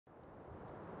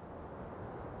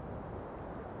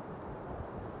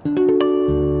Close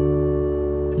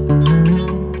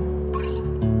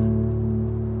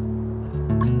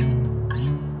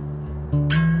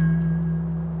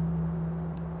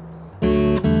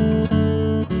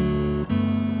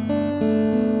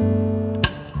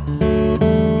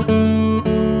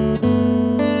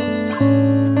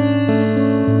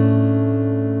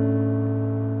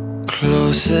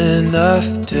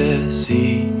enough to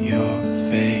see your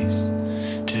face,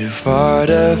 too far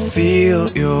to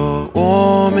feel your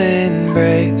warm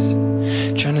embrace.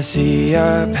 Trying to see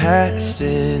our past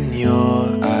in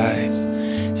your eyes.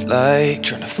 It's like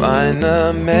trying to find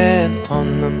the man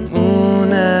on the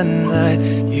moon at night.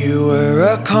 You were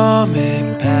a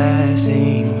comet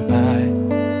passing by,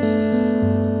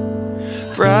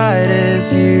 bright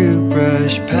as you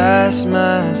brush past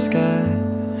my sky.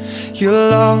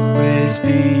 You'll always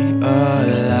be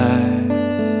alive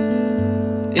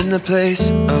in the place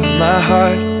of my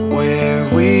heart where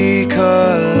we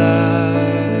collide.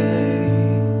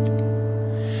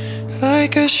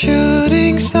 Like a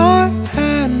shooting star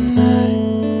at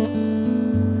night,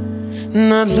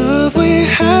 and that love we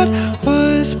had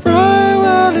was bright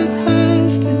while it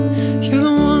lasted. You're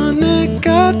the one that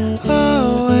got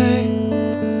away,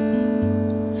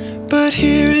 but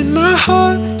here in my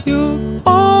heart you'll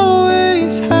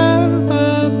always have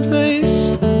a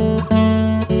place.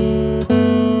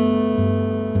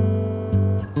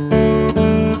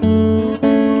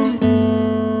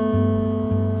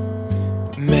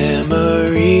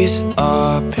 Memories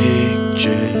are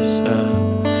pictures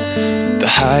of the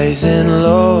highs and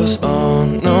lows. Oh,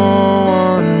 no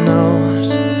one knows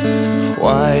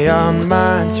why our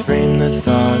minds frame the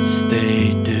thoughts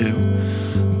they do,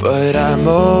 but I'm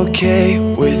okay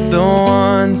with the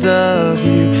ones of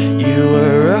you. You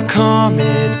were a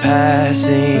comet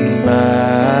passing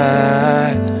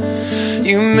by.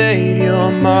 You made your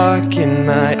mark in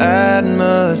my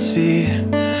atmosphere.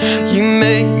 You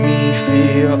make me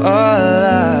feel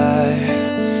alive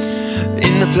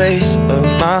in the place of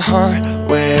my heart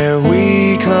where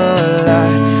we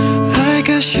collide. Like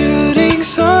a shooting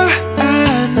star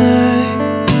at night,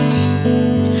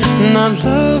 and the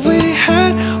love we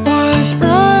had was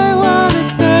bright while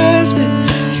it lasted.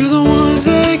 You're the one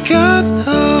that got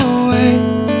away,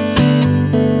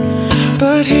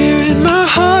 but here in my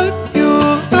heart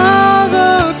you'll have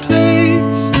a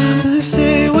place. They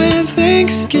say when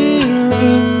things get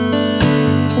rough,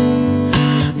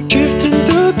 drifting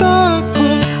through dark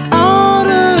cold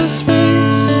outer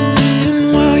space,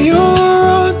 and while you're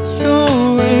on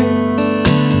your way,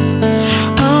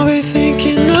 I'll be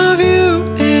thinking of you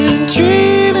and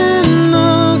dreaming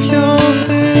of your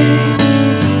face.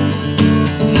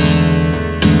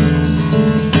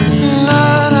 La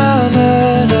la la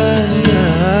la la.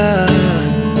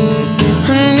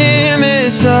 Near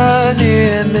miss,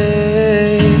 near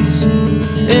miss,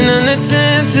 in an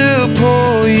attempt to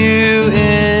pull you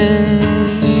in,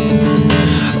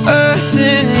 Earth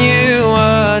and you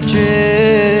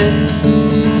adrift.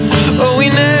 Oh, we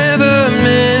never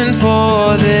meant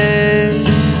for this,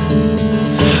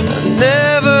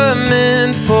 never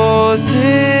meant for this.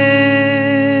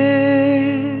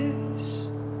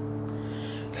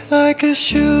 Like a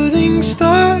shooting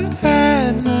star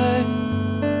at night,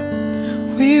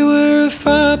 we were a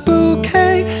fire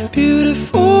bouquet,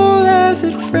 beautiful as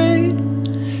it rained.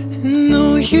 And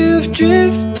though you've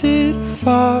drifted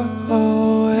far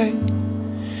away,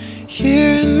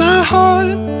 here in my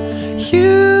heart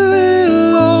you